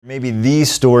Maybe the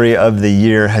story of the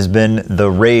year has been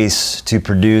the race to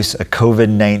produce a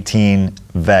COVID-19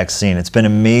 vaccine. It's been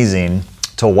amazing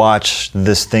to watch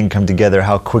this thing come together,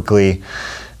 how quickly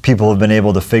people have been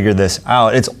able to figure this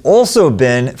out. It's also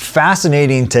been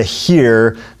fascinating to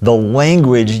hear the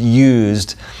language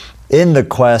used in the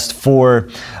quest for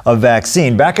a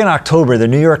vaccine. Back in October, the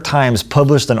New York Times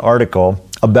published an article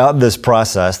about this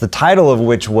process, the title of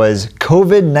which was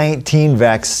COVID-19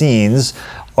 Vaccines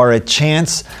Are a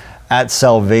Chance at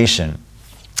Salvation.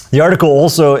 The article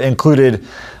also included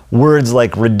words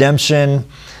like redemption,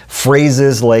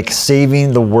 phrases like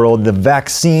saving the world. The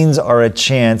vaccines are a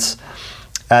chance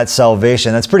at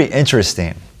salvation. That's pretty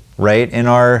interesting, right? In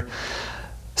our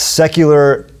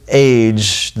secular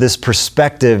age, this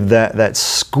perspective that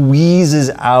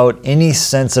squeezes out any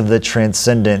sense of the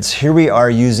transcendence, here we are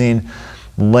using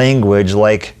language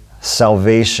like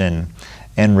salvation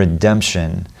and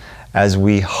redemption as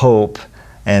we hope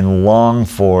and long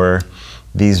for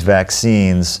these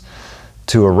vaccines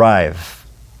to arrive.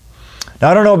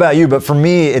 Now, I don't know about you, but for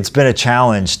me, it's been a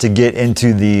challenge to get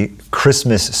into the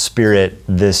Christmas spirit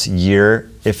this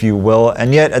year, if you will.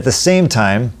 And yet, at the same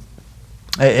time,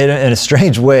 in a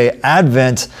strange way,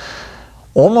 Advent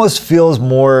almost feels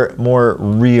more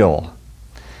real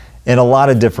in a lot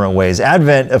of different ways.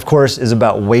 Advent, of course, is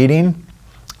about waiting.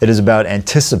 It is about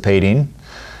anticipating,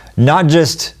 not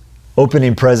just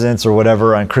opening presents or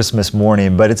whatever on Christmas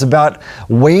morning, but it's about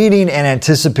waiting and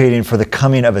anticipating for the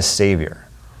coming of a Savior,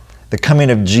 the coming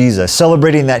of Jesus,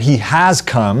 celebrating that He has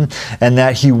come and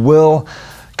that He will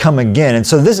come again. And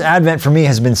so this Advent for me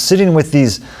has been sitting with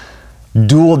these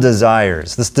dual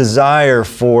desires, this desire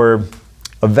for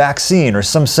a vaccine or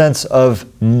some sense of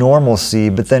normalcy,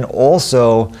 but then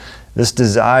also this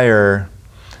desire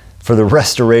for the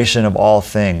restoration of all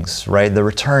things, right? The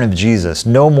return of Jesus.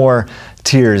 No more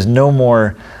tears, no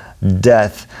more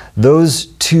death. Those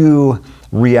two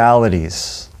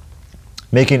realities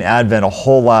making Advent a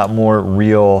whole lot more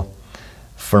real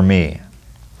for me.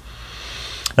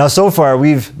 Now, so far,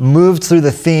 we've moved through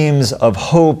the themes of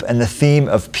hope and the theme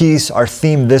of peace. Our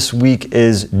theme this week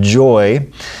is joy,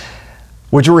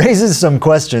 which raises some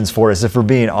questions for us if we're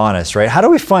being honest, right? How do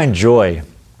we find joy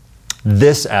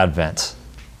this Advent?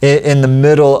 In the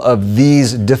middle of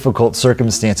these difficult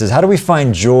circumstances, how do we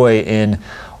find joy in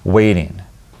waiting?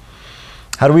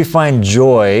 How do we find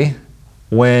joy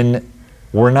when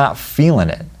we're not feeling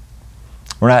it?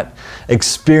 We're not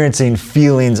experiencing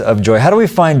feelings of joy. How do we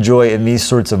find joy in these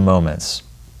sorts of moments?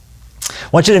 I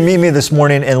want you to meet me this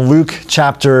morning in Luke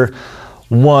chapter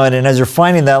 1. And as you're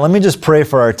finding that, let me just pray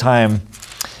for our time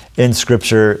in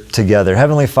Scripture together.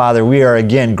 Heavenly Father, we are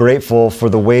again grateful for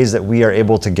the ways that we are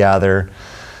able to gather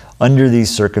under these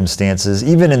circumstances.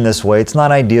 Even in this way, it's not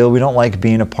ideal. We don't like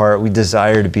being apart. We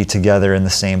desire to be together in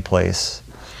the same place.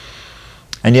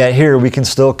 And yet here we can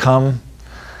still come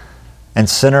and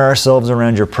center ourselves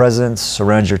around your presence,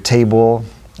 around your table,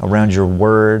 around your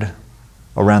word,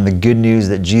 around the good news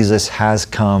that Jesus has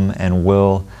come and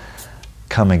will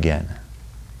come again.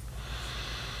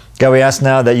 God, we ask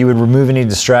now that you would remove any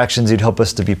distractions. You'd help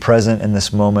us to be present in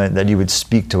this moment, that you would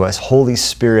speak to us. Holy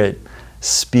Spirit,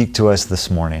 speak to us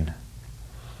this morning.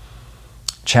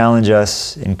 Challenge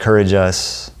us, encourage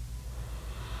us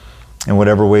in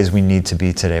whatever ways we need to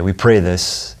be today. We pray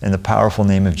this in the powerful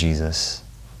name of Jesus.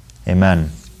 Amen.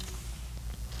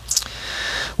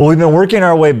 Well, we've been working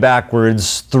our way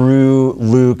backwards through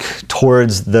Luke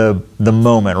towards the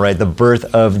moment, right? The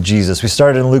birth of Jesus. We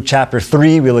started in Luke chapter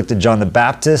 3. We looked at John the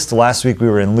Baptist. Last week we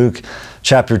were in Luke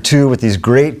chapter 2 with these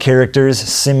great characters,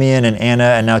 Simeon and Anna.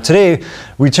 And now today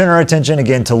we turn our attention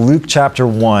again to Luke chapter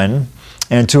 1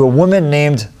 and to a woman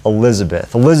named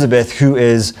Elizabeth. Elizabeth, who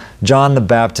is John the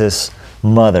Baptist's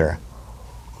mother.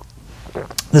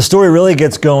 The story really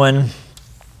gets going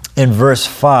in verse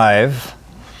 5,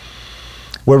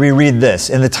 where we read this.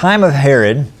 In the time of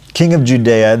Herod, king of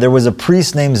Judea, there was a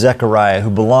priest named Zechariah who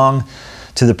belonged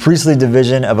to the priestly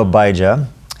division of Abijah.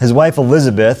 His wife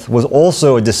Elizabeth was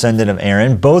also a descendant of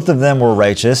Aaron. Both of them were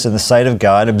righteous in the sight of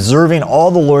God, observing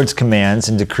all the Lord's commands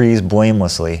and decrees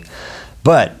blamelessly.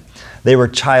 But they were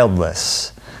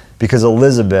childless because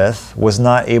Elizabeth was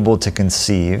not able to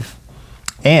conceive,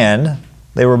 and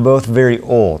they were both very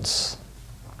old.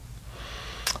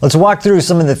 Let's walk through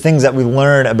some of the things that we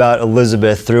learn about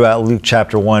Elizabeth throughout Luke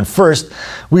chapter 1. First,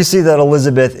 we see that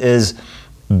Elizabeth is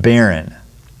barren.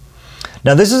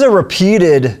 Now, this is a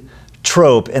repeated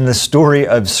trope in the story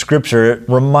of Scripture. It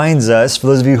reminds us, for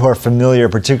those of you who are familiar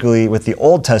particularly with the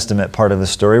Old Testament part of the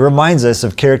story, reminds us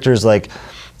of characters like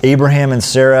Abraham and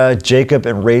Sarah, Jacob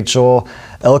and Rachel,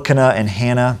 Elkanah and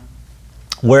Hannah,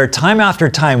 where time after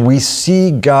time we see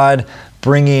God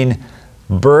bringing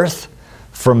birth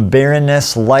from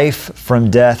barrenness, life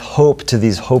from death, hope to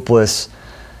these hopeless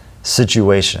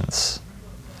situations.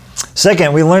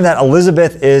 Second, we learned that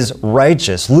Elizabeth is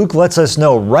righteous. Luke lets us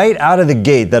know right out of the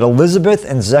gate that Elizabeth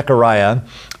and Zechariah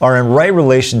are in right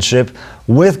relationship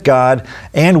with God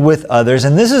and with others.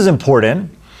 And this is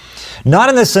important, not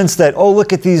in the sense that, oh,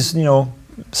 look at these,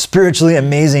 spiritually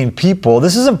amazing people.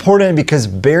 This is important because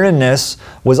barrenness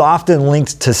was often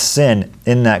linked to sin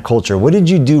in that culture. What did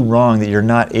you do wrong that you're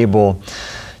not able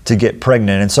to get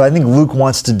pregnant? And so I think Luke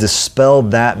wants to dispel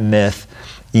that myth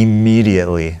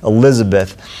immediately.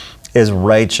 Elizabeth is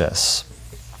righteous.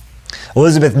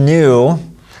 Elizabeth knew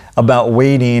about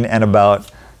waiting and about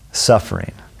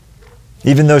suffering.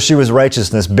 Even though she was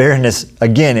righteousness, barrenness,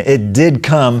 again, it did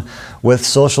come with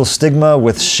social stigma,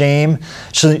 with shame.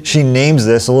 She names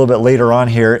this a little bit later on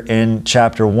here in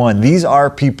chapter 1. These are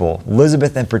people,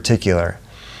 Elizabeth in particular,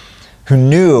 who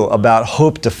knew about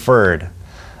hope deferred,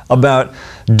 about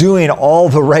doing all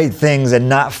the right things and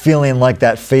not feeling like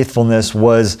that faithfulness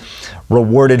was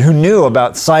rewarded, who knew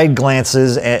about side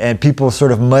glances and people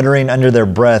sort of muttering under their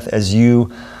breath as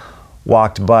you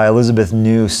walked by. Elizabeth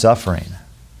knew suffering.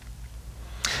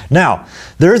 Now,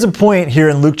 there is a point here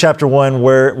in Luke chapter 1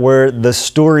 where the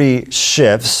story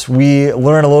shifts. We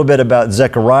learn a little bit about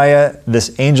Zechariah.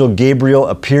 This angel Gabriel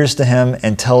appears to him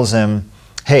and tells him,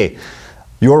 hey,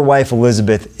 your wife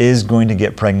Elizabeth is going to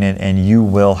get pregnant and you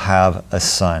will have a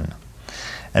son.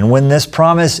 And when this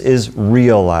promise is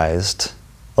realized,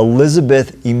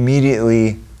 Elizabeth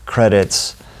immediately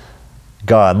credits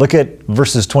God. Look at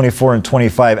verses 24 and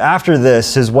 25. After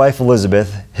this, his wife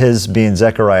Elizabeth, his being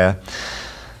Zechariah,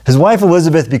 his wife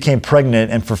Elizabeth became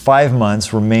pregnant and for 5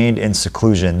 months remained in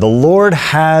seclusion. The Lord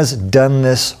has done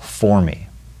this for me,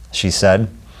 she said.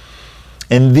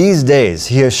 In these days,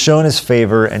 he has shown his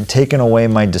favor and taken away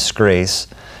my disgrace.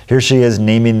 Here she is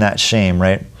naming that shame,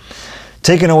 right?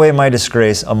 Taken away my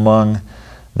disgrace among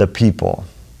the people.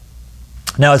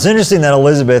 Now, it's interesting that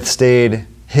Elizabeth stayed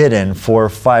hidden for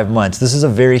 5 months. This is a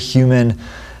very human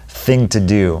thing to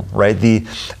do, right? The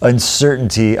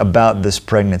uncertainty about this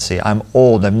pregnancy. I'm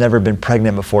old. I've never been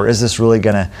pregnant before. Is this really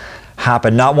going to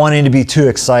happen? Not wanting to be too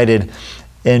excited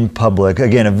in public.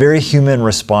 Again, a very human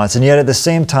response. And yet at the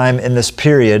same time, in this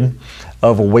period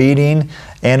of waiting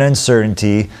and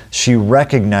uncertainty, she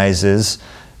recognizes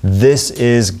this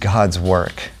is God's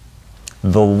work.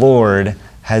 The Lord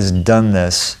has done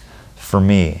this for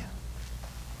me.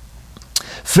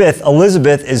 Fifth,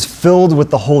 Elizabeth is filled with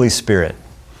the Holy Spirit.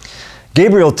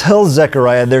 Gabriel tells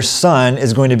Zechariah their son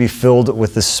is going to be filled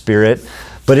with the Spirit,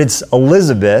 but it's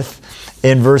Elizabeth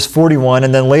in verse 41,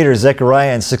 and then later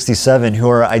Zechariah in 67, who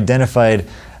are identified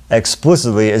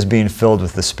explicitly as being filled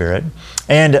with the Spirit.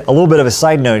 And a little bit of a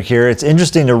side note here, it's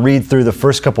interesting to read through the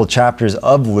first couple chapters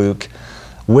of Luke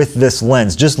with this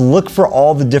lens. Just look for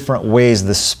all the different ways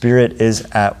the Spirit is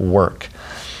at work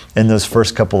in those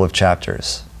first couple of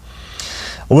chapters.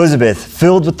 Elizabeth,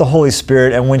 filled with the Holy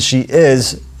Spirit, and when she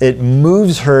is, it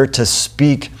moves her to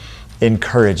speak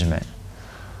encouragement.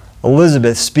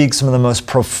 Elizabeth speaks some of the most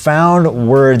profound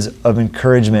words of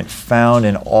encouragement found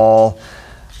in all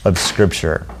of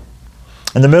Scripture.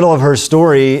 In the middle of her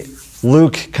story,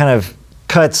 Luke kind of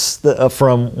cuts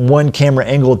from one camera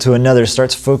angle to another,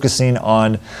 starts focusing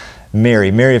on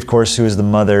Mary. Mary, of course, who is the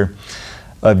mother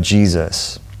of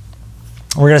Jesus.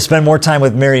 We're going to spend more time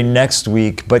with Mary next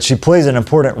week, but she plays an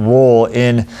important role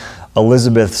in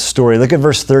Elizabeth's story. Look at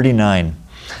verse 39.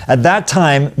 At that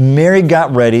time, Mary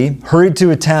got ready, hurried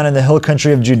to a town in the hill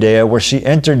country of Judea, where she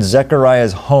entered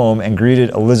Zechariah's home and greeted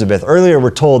Elizabeth. Earlier,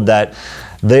 we're told that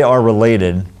they are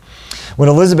related. When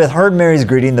Elizabeth heard Mary's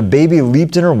greeting, the baby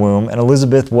leaped in her womb, and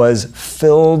Elizabeth was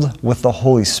filled with the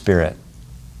Holy Spirit.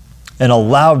 In a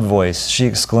loud voice, she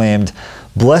exclaimed,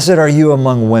 "Blessed are you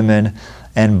among women,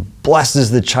 and blessed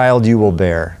is the child you will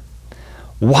bear.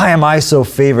 Why am I so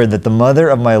favored that the mother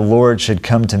of my Lord should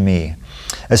come to me?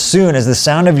 As soon as the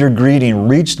sound of your greeting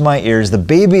reached my ears, the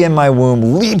baby in my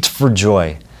womb leaped for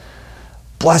joy.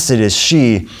 Blessed is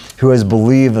she who has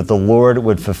believed that the Lord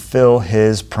would fulfill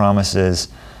his promises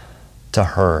to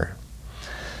her."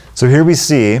 So here we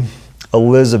see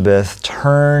Elizabeth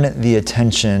turn the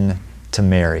attention to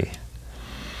Mary.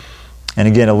 And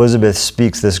again, Elizabeth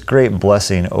speaks this great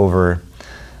blessing over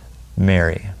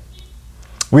Mary.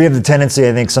 We have the tendency,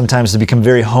 I think, sometimes to become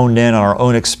very honed in on our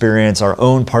own experience, our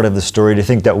own part of the story, to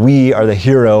think that we are the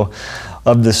hero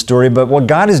of the story. But what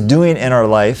God is doing in our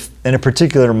life in a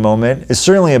particular moment is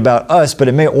certainly about us, but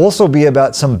it may also be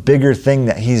about some bigger thing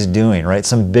that he's doing, right?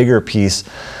 Some bigger piece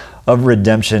of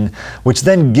redemption, which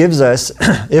then gives us,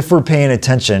 if we're paying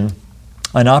attention,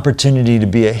 an opportunity to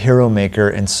be a hero maker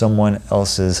in someone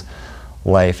else's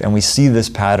life. And we see this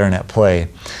pattern at play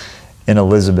in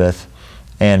Elizabeth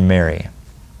and Mary.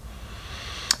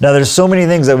 Now, there's so many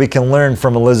things that we can learn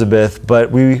from Elizabeth,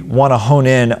 but we want to hone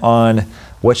in on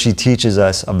what she teaches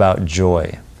us about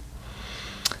joy.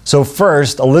 So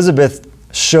first, Elizabeth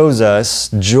shows us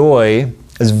joy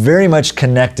is very much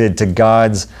connected to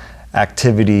God's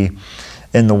activity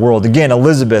in the world. Again,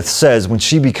 Elizabeth says when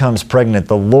she becomes pregnant,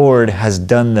 the Lord has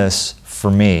done this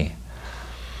for me.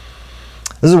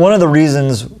 This is one of the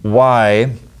reasons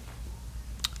why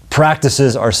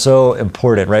practices are so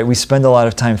important, right? We spend a lot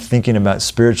of time thinking about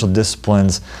spiritual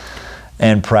disciplines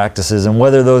and practices, and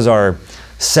whether those are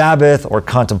Sabbath or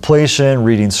contemplation,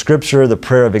 reading scripture, the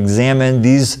prayer of examen,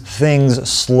 these things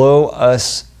slow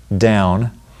us down,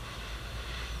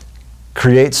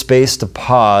 create space to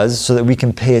pause so that we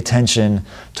can pay attention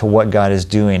to what God is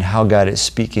doing, how God is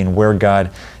speaking, where God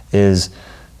is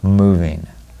moving.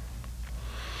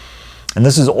 And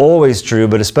this is always true,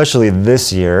 but especially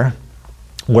this year,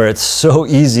 where it's so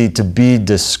easy to be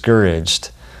discouraged.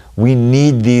 We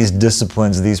need these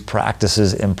disciplines, these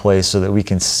practices in place so that we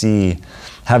can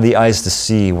have the eyes to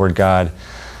see where God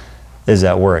is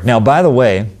at work. Now, by the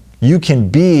way, you can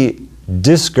be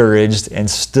discouraged and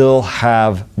still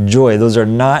have joy. Those are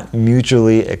not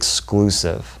mutually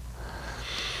exclusive.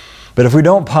 But if we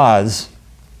don't pause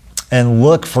and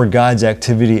look for God's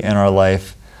activity in our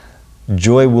life,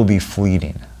 joy will be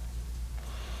fleeting.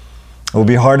 It will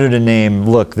be harder to name,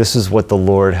 look, this is what the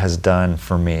Lord has done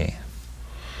for me.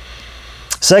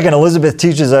 Second, Elizabeth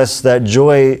teaches us that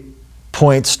joy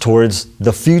points towards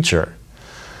the future.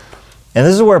 And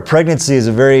this is where pregnancy is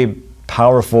a very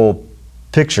powerful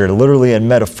picture, literally and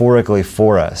metaphorically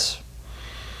for us.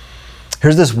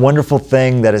 Here's this wonderful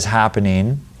thing that is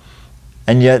happening,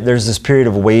 and yet there's this period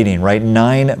of waiting, right?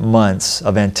 9 months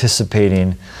of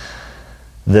anticipating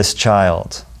this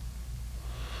child.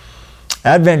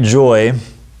 Advent joy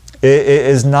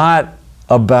is not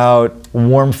about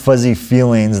warm, fuzzy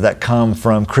feelings that come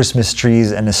from Christmas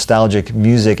trees and nostalgic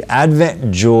music.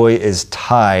 Advent joy is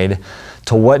tied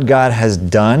to what God has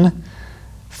done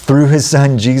through His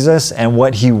Son Jesus and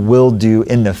what He will do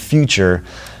in the future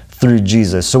through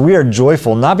Jesus. So we are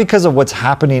joyful not because of what's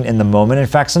happening in the moment. In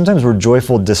fact, sometimes we're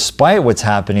joyful despite what's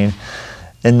happening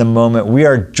in the moment. We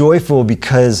are joyful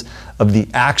because of the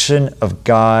action of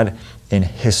God in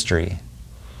history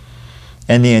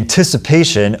and the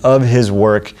anticipation of His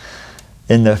work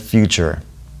in the future.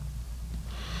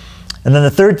 And then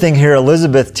the third thing here,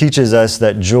 Elizabeth teaches us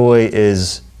that joy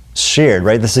is shared,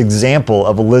 right? This example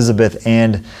of Elizabeth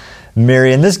and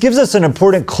Mary. And this gives us an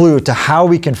important clue to how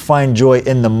we can find joy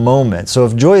in the moment. So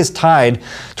if joy is tied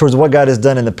towards what God has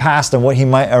done in the past and what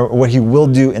He will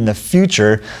do in the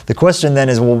future, the question then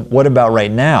is, well, what about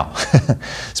right now?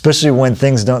 Especially when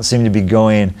things don't seem to be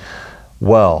going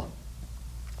well.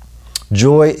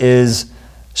 Joy is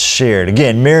shared.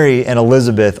 Again, Mary and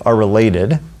Elizabeth are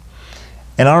related.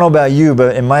 And I don't know about you,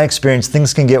 but in my experience,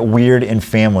 things can get weird in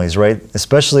families, right?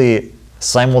 Especially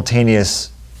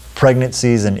simultaneous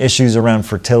pregnancies and issues around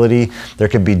fertility. There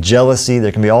can be jealousy.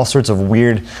 There can be all sorts of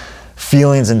weird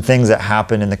feelings and things that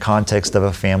happen in the context of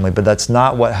a family, but that's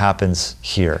not what happens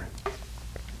here.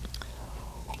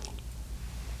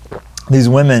 These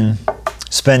women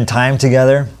spend time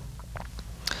together,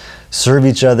 serve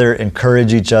each other,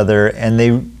 encourage each other, and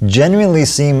they genuinely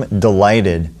seem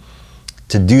delighted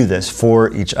to do this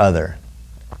for each other.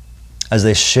 As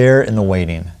they share in the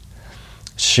waiting,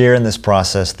 share in this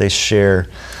process, they share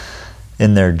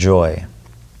in their joy.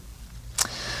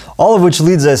 All of which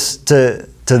leads us to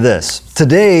this.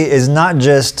 Today is not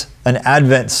just an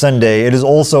Advent Sunday, it is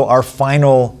also our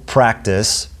final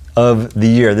practice of the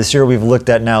year. This year we've looked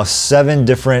at now 7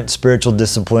 different spiritual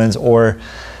disciplines or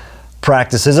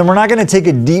practices, and we're not going to take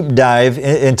a deep dive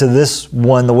into this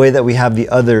one the way that we have the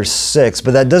other 6,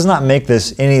 but that does not make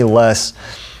this any less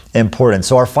important.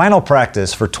 So our final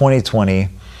practice for 2020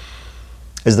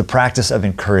 is the practice of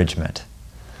encouragement.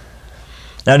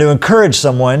 Now, to encourage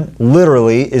someone,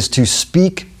 literally, is to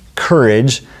speak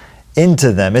courage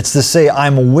into them. It's to say,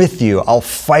 I'm with you. I'll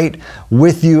fight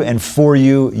with you and for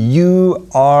you. You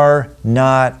are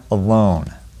not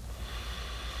alone.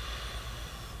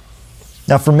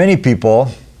 Now, for many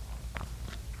people,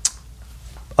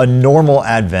 a normal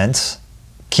Advent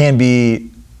can be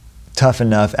tough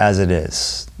enough as it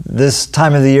is. This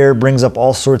time of the year brings up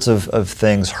all sorts of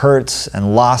things, hurts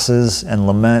and losses and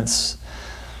laments.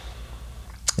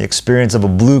 The experience of a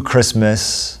blue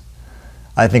Christmas,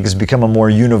 I think, has become a more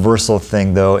universal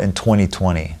thing, though, in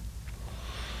 2020.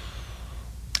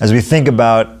 As we think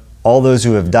about all those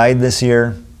who have died this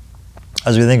year,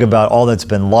 as we think about all that's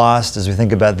been lost, as we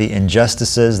think about the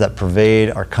injustices that pervade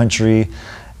our country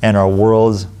and our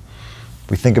world,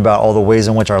 we think about all the ways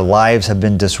in which our lives have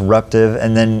been disruptive.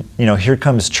 And then, here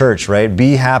comes church, right?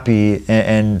 Be happy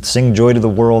and sing joy to the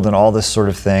world and all this sort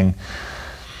of thing.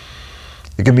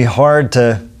 It can be hard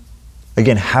to,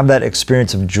 again, have that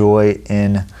experience of joy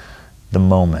in the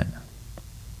moment.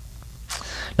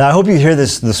 Now, I hope you hear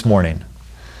this morning.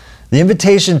 The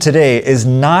invitation today is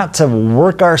not to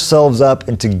work ourselves up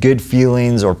into good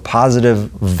feelings or positive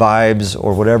vibes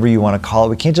or whatever you want to call it.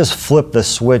 We can't just flip the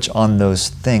switch on those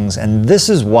things. And this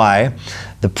is why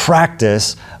the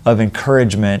practice of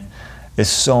encouragement is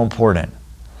so important.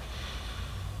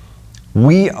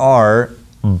 We are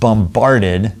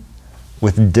bombarded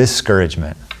with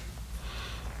discouragement.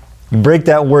 You break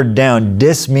that word down,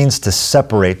 dis means to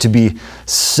separate, to be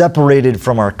separated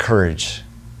from our courage,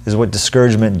 is what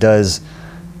discouragement does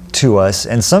to us.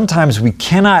 And sometimes we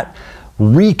cannot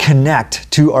reconnect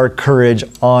to our courage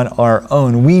on our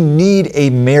own. We need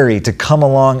a Mary to come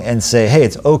along and say, hey,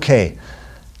 it's okay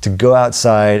to go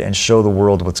outside and show the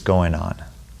world what's going on.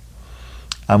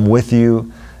 I'm with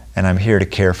you and I'm here to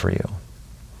care for you.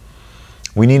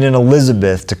 We need an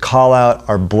Elizabeth to call out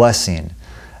our blessing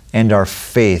and our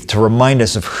faith, to remind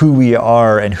us of who we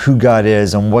are and who God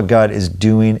is and what God is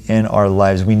doing in our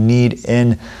lives. We need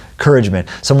encouragement,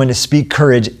 someone to speak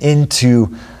courage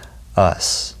into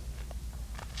us.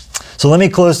 So let me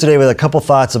close today with a couple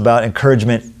thoughts about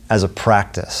encouragement as a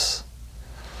practice.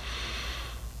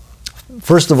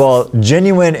 First of all,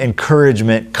 genuine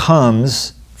encouragement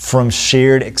comes from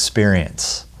shared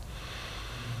experience.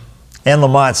 Anne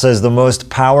Lamott says the most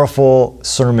powerful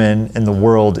sermon in the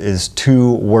world is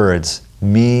 2 words,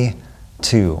 me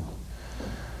too.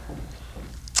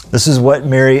 This is what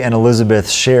Mary and Elizabeth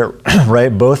share, right?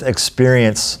 Both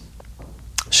experience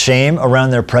shame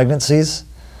around their pregnancies.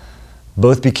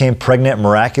 Both became pregnant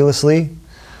miraculously.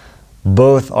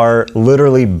 Both are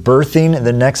literally birthing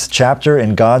the next chapter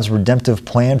in God's redemptive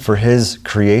plan for His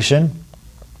creation.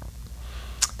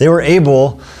 They were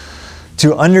able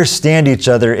to understand each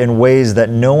other in ways that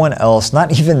no one else,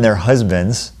 not even their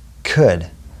husbands,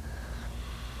 could.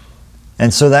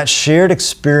 And so that shared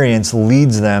experience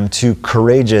leads them to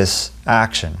courageous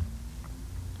action.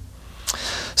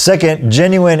 Second,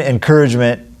 genuine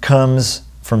encouragement comes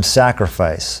from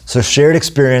sacrifice. So shared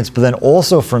experience, but then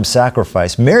also from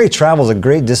sacrifice. Mary travels a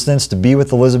great distance to be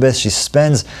with Elizabeth. She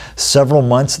spends several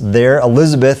months there.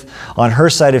 Elizabeth, on her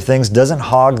side of things, doesn't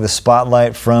hog the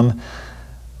spotlight from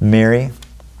Mary.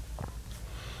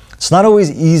 It's not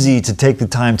always easy to take the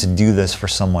time to do this for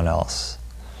someone else.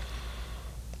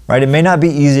 Right? It may not be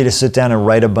easy to sit down and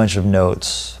write a bunch of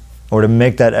notes or to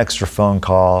make that extra phone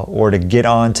call or to get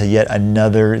on to yet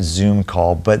another Zoom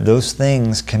call, but those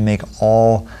things can make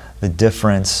all the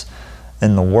difference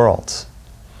in the world.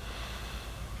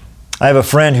 I have a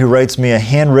friend who writes me a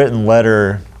handwritten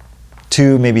letter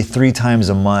 2, maybe 3 times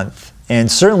a month. And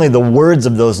certainly the words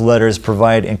of those letters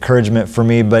provide encouragement for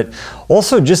me, but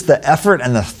also just the effort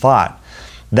and the thought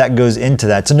that goes into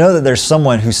that. To know that there's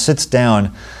someone who sits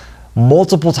down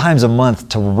multiple times a month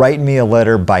to write me a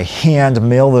letter by hand,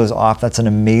 mail those off, that's an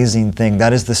amazing thing.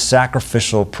 That is the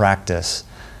sacrificial practice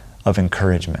of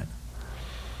encouragement.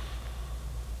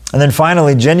 And then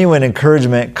finally, genuine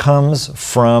encouragement comes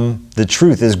from the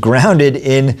truth, is grounded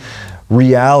in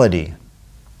reality.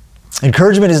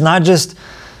 Encouragement is not just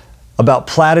about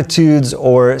platitudes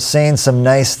or saying some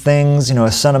nice things, a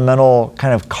sentimental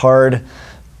kind of card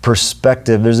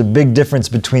perspective. There's a big difference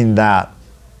between that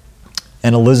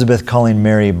and Elizabeth calling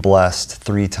Mary blessed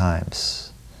 3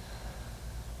 times.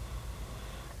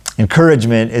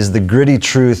 Encouragement is the gritty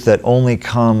truth that only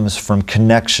comes from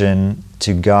connection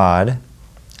to God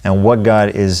and what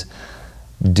God is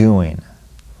doing.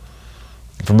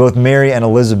 For both Mary and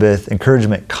Elizabeth,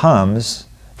 encouragement comes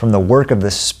from the work of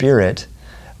the Spirit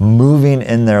moving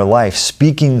in their life,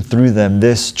 speaking through them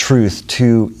this truth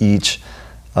to each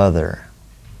other.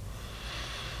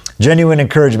 Genuine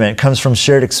encouragement comes from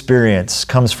shared experience,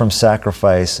 comes from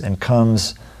sacrifice, and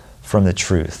comes from the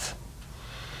truth.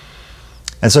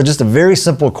 And so just a very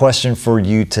simple question for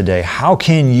you today. How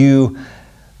can you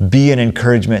be an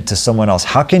encouragement to someone else?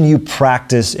 How can you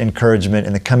practice encouragement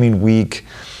in the coming week,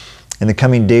 in the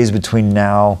coming days between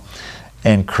now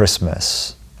and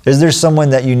Christmas? Is there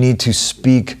someone that you need to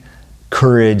speak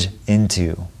courage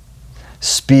into,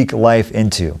 speak life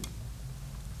into?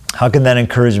 How can that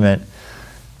encouragement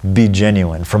be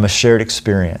genuine, from a shared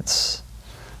experience,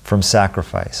 from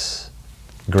sacrifice,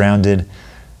 grounded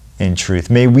in truth?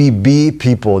 May we be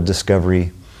people,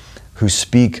 Discovery, who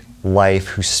speak life,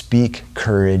 who speak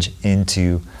courage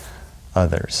into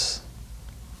others.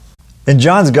 In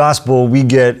John's gospel, we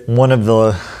get one of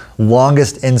the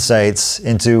longest insights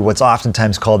into what's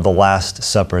oftentimes called the Last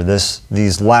Supper,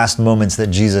 these last moments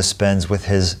that Jesus spends with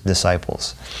his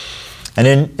disciples. And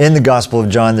in the Gospel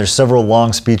of John, there's several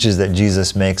long speeches that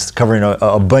Jesus makes covering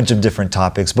a bunch of different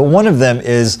topics, but one of them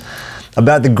is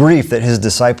about the grief that his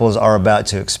disciples are about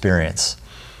to experience.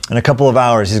 In a couple of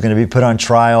hours, he's going to be put on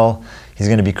trial, he's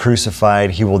going to be crucified,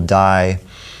 he will die.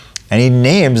 And he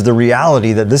names the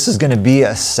reality that this is going to be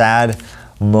a sad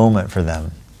moment for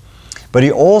them. But he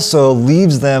also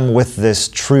leaves them with this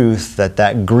truth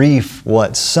that grief will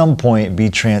at some point be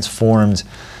transformed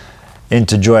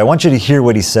into joy. I want you to hear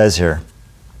what he says here.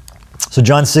 So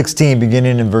John 16,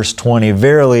 beginning in verse 20,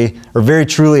 very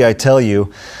truly I tell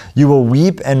you, you will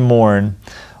weep and mourn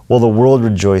while the world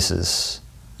rejoices.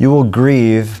 You will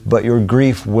grieve, but your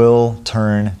grief will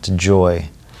turn to joy.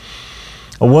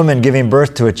 A woman giving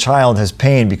birth to a child has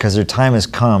pain because her time has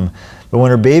come. But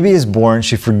when her baby is born,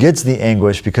 she forgets the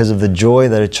anguish because of the joy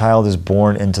that a child is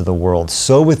born into the world.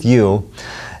 So with you,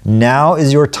 now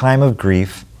is your time of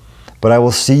grief, but I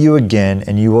will see you again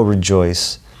and you will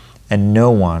rejoice, and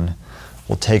no one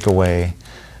will take away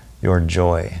your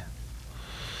joy.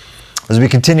 As we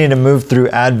continue to move through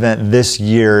Advent this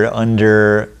year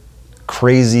under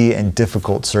crazy and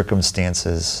difficult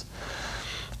circumstances,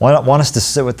 I want us to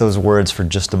sit with those words for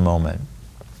just a moment.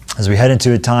 As we head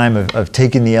into a time of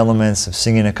taking the elements, of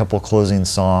singing a couple closing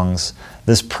songs,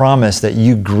 this promise that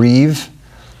you grieve,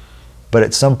 but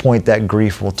at some point that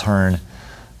grief will turn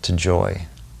to joy.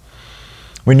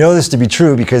 We know this to be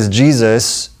true because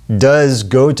Jesus does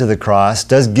go to the cross,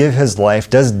 does give his life,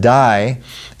 does die.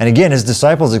 And again, his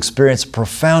disciples experience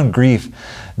profound grief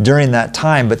during that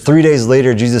time. But 3 days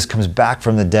later, Jesus comes back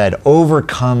from the dead,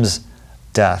 overcomes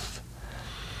death,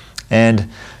 and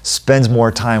spends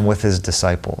more time with his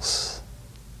disciples.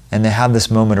 And they have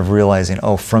this moment of realizing,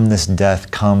 from this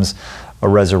death comes a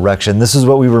resurrection. This is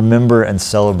what we remember and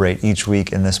celebrate each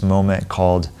week in this moment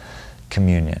called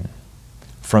communion.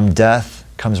 From death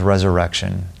comes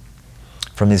resurrection.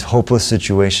 From these hopeless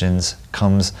situations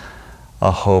comes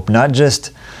a hope. Not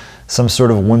just some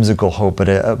sort of whimsical hope, but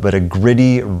a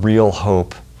gritty, real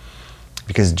hope,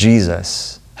 because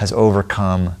Jesus has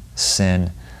overcome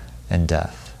sin and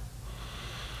death.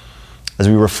 As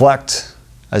we reflect,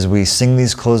 as we sing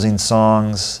these closing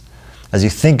songs, as you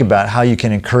think about how you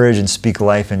can encourage and speak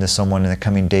life into someone in the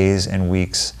coming days and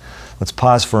weeks, let's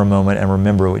pause for a moment and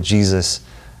remember what Jesus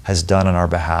has done on our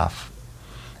behalf.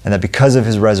 And that because of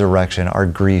his resurrection, our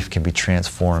grief can be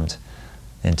transformed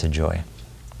into joy.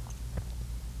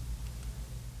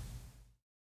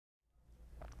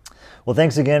 Well,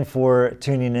 thanks again for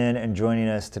tuning in and joining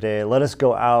us today. Let us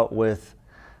go out with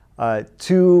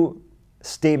two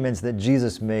statements that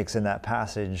Jesus makes in that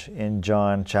passage in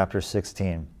John chapter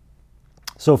 16.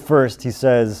 So first, he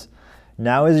says,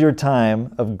 now is your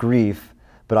time of grief,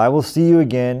 but I will see you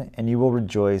again and you will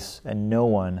rejoice, and no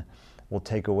one will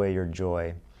take away your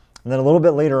joy. And then a little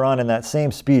bit later on in that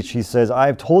same speech, he says, I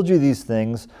have told you these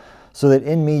things so that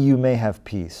in me you may have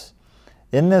peace.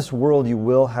 In this world you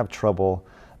will have trouble,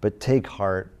 but take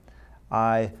heart.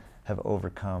 I have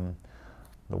overcome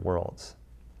the world.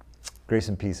 Grace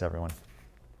and peace, everyone.